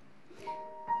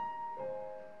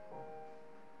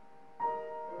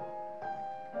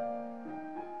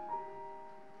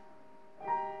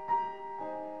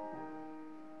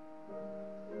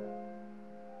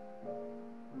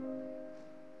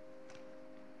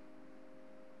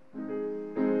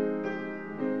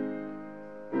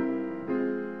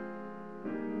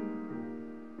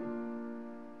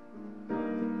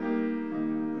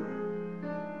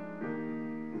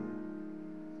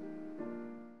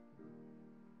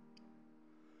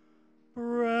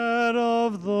 Bread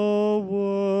of the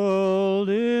world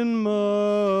in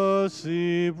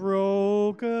mercy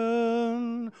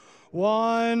broken,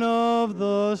 wine of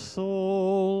the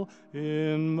soul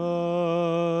in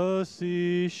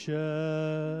mercy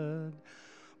shed,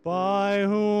 by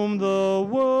whom the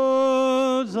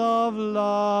words of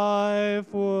life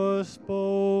were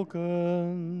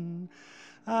spoken,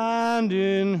 and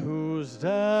in whose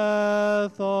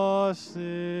death our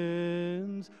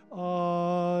sins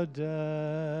are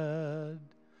dead.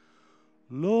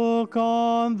 Look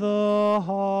on the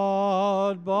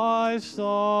heart by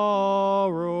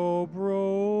sorrow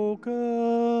broken,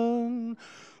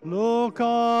 look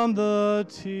on the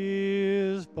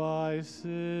tears by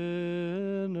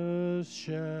sinners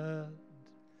shed,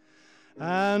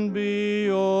 and be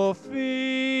your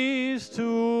feast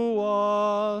to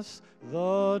us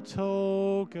the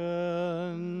token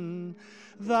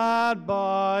that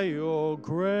by your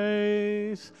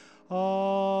grace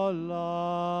our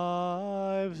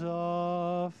lives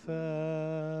are fed.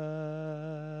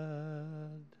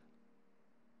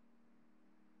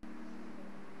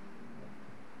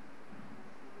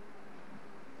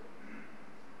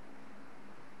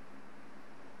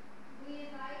 We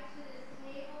invite to this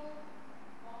table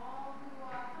all who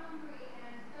are hungry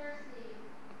and thirsty.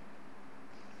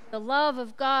 The love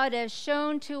of God as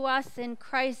shown to us in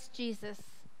Christ Jesus.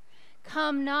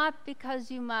 Come not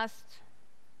because you must,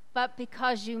 but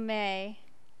because you may.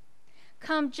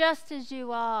 Come just as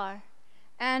you are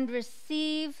and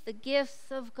receive the gifts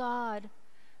of God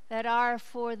that are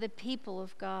for the people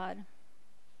of God.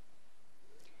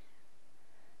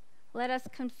 Let us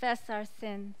confess our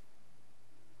sins.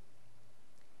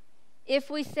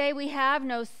 If we say we have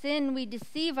no sin, we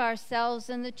deceive ourselves,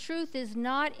 and the truth is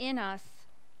not in us.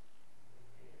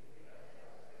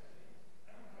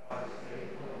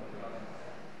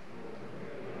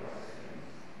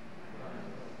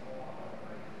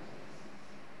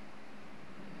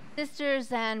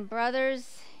 Sisters and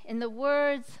brothers, in the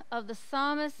words of the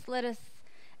psalmist, let us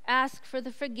ask for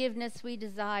the forgiveness we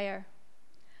desire.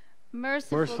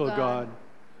 Merciful God,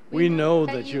 we know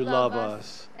that you love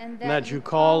us and that you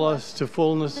call us to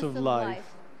fullness of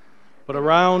life. But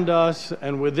around us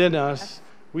and within us,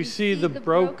 we see the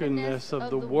brokenness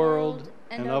of the world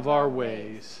and of our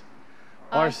ways.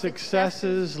 Our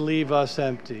successes leave us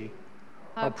empty.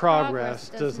 Our progress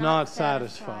does not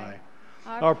satisfy.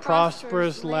 Our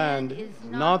prosperous land is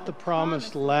not the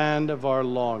promised land of our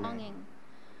longing.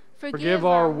 Forgive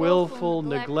our willful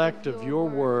neglect of your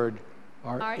word,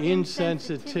 our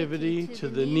insensitivity to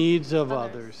the needs of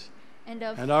others,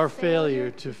 and our failure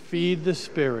to feed the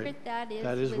Spirit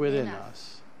that is within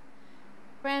us.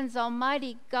 Friends,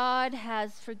 Almighty God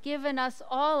has forgiven us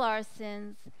all our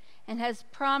sins and has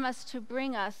promised to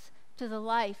bring us to the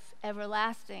life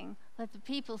everlasting. Let the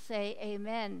people say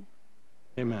amen.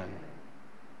 Amen.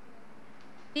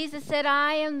 Jesus said,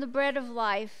 I am the bread of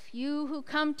life. You who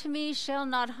come to me shall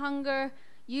not hunger.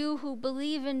 You who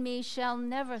believe in me shall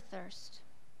never thirst.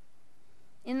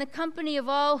 In the company of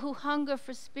all who hunger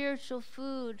for spiritual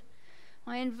food,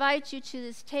 I invite you to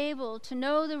this table to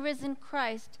know the risen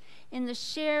Christ in the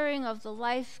sharing of the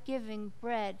life-giving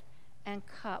bread and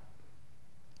cup.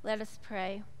 Let us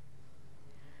pray.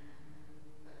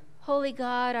 Holy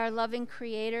God, our loving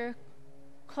Creator,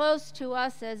 close to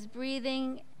us as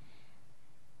breathing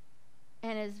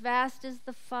and as vast as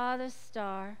the farthest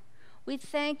star, we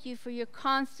thank you for your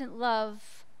constant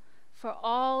love for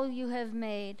all you have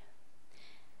made.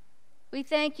 We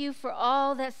thank you for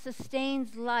all that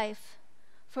sustains life,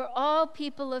 for all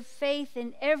people of faith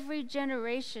in every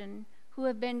generation who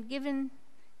have been given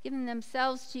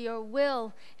themselves to your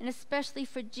will, and especially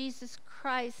for Jesus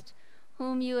Christ,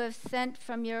 whom you have sent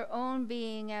from your own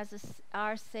being as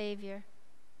our Savior.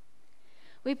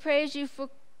 We praise you for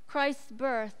Christ's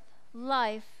birth,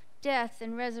 life, death,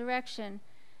 and resurrection,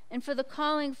 and for the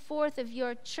calling forth of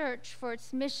your church for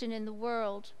its mission in the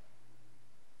world.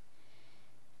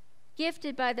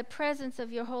 Gifted by the presence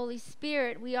of your Holy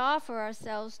Spirit, we offer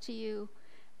ourselves to you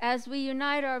as we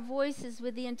unite our voices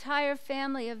with the entire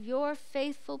family of your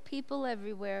faithful people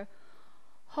everywhere.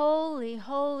 Holy,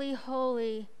 holy,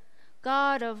 holy,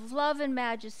 God of love and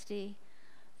majesty,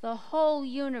 the whole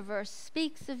universe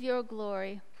speaks of your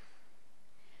glory.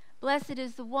 Blessed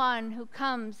is the one who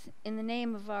comes in the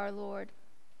name of our Lord.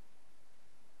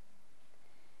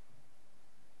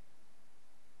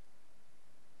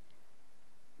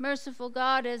 Merciful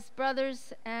God, as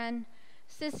brothers and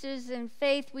sisters in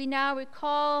faith, we now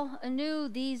recall anew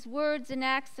these words and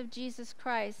acts of Jesus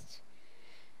Christ.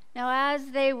 Now,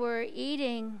 as they were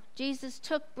eating, Jesus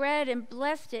took bread and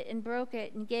blessed it and broke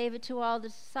it and gave it to all the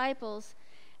disciples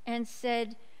and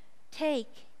said,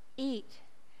 "Take, eat.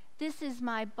 This is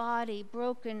my body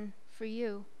broken for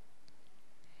you."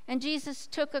 And Jesus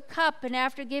took a cup and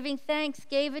after giving thanks,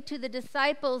 gave it to the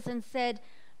disciples and said,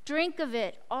 "Drink of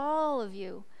it, all of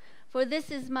you, for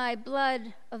this is my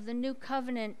blood of the new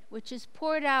covenant, which is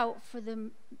poured out for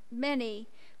the many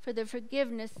for the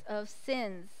forgiveness of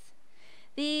sins.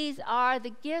 These are the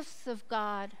gifts of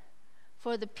God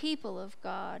for the people of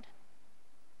God."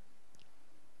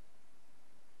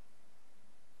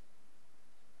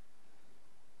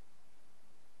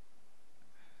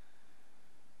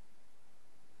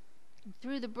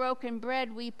 Through the broken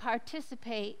bread, we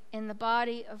participate in the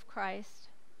body of Christ.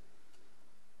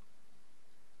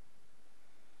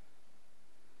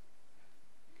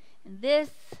 And this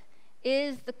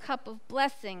is the cup of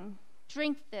blessing.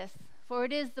 Drink this, for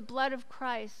it is the blood of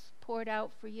Christ poured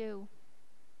out for you.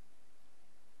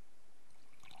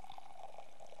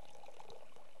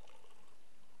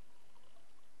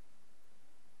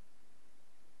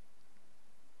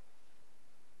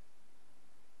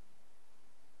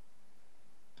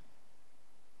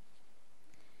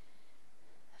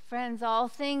 Friends, all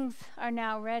things are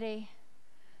now ready.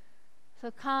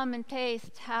 So come and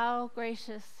taste how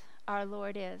gracious our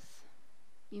Lord is.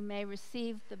 You may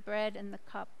receive the bread and the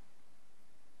cup.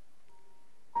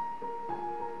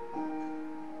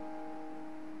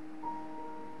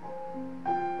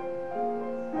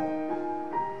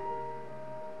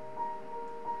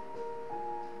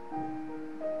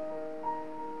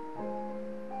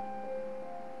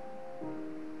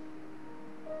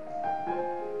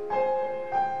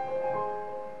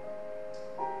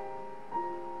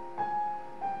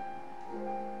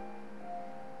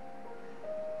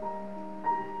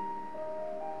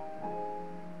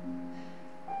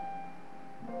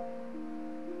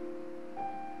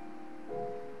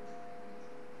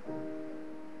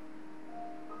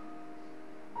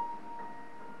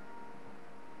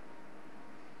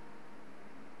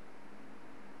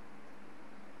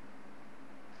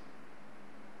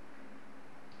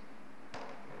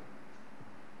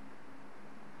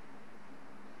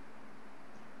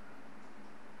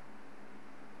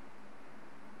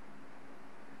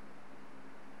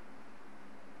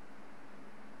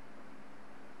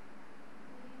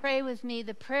 Pray with me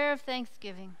the prayer of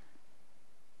thanksgiving.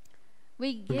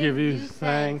 We give you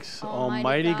thanks,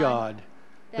 Almighty God,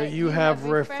 that you have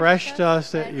refreshed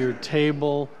us at your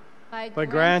table by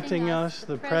granting us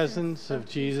the presence of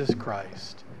Jesus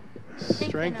Christ.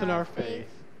 Strengthen our faith,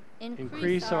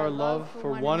 increase our love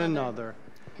for one another,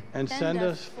 and send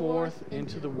us forth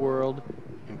into the world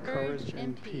in courage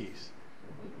and peace,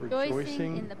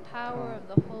 rejoicing in the power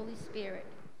of the Holy Spirit.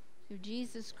 Through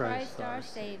Jesus Christ our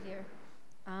Savior.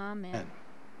 Amen.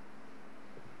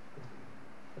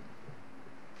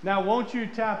 Now, won't you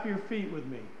tap your feet with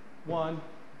me? 1,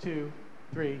 2,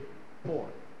 3, 4.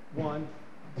 1,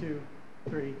 2,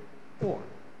 3, 4.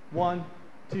 1,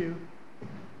 2.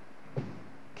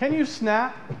 Can you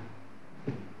snap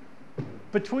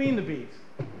between the beats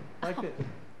like this?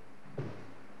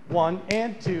 1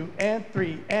 and 2 and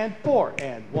 3 and 4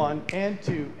 and 1 and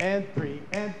 2 and 3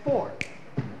 and 4.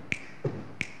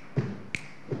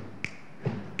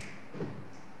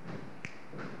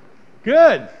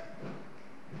 Good.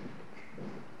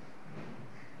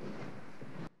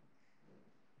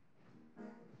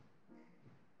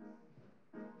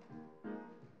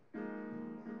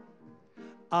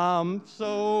 I'm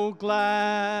so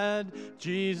glad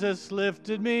Jesus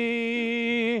lifted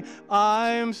me.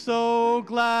 I'm so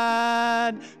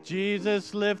glad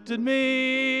Jesus lifted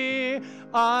me.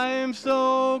 I'm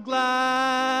so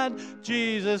glad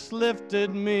Jesus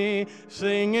lifted me.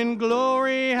 Singing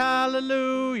glory,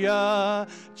 hallelujah.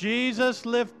 Jesus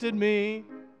lifted me.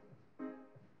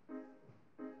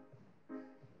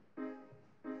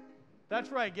 That's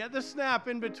right. Get the snap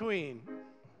in between.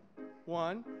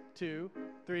 1, 2,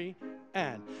 3,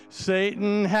 and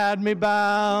Satan had me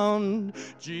bound,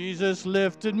 Jesus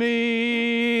lifted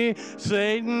me.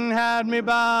 Satan had me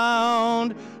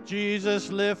bound,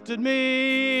 Jesus lifted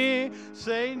me.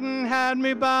 Satan had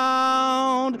me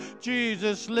bound,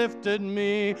 Jesus lifted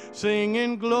me.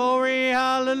 Singing glory,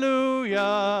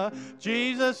 hallelujah,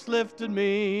 Jesus lifted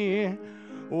me.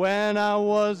 When I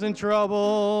was in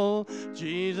trouble,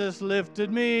 Jesus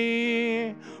lifted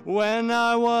me. When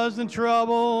I was in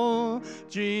trouble,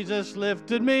 Jesus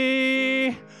lifted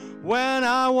me. When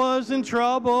I was in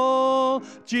trouble,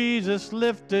 Jesus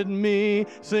lifted me.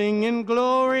 Singing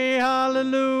glory,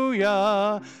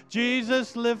 hallelujah,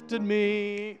 Jesus lifted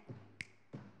me.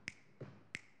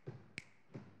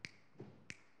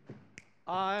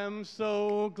 I'm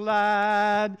so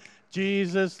glad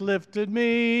Jesus lifted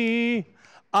me.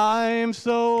 I'm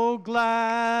so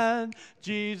glad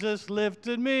Jesus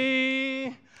lifted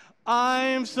me.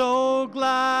 I'm so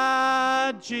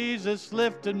glad Jesus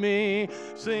lifted me.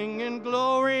 Singing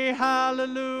glory,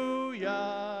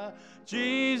 hallelujah,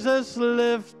 Jesus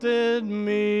lifted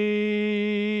me.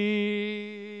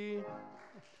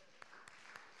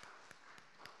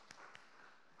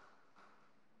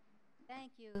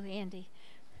 Thank you, Andy.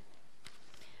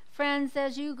 Friends,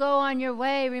 as you go on your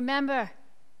way, remember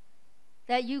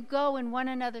that you go in one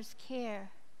another's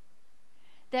care,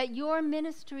 that your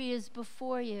ministry is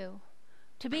before you,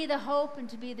 to be the hope and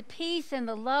to be the peace and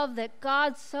the love that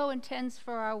God so intends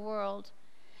for our world.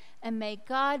 And may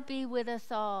God be with us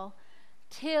all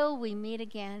till we meet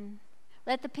again.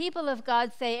 Let the people of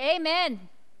God say amen.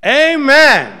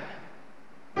 Amen.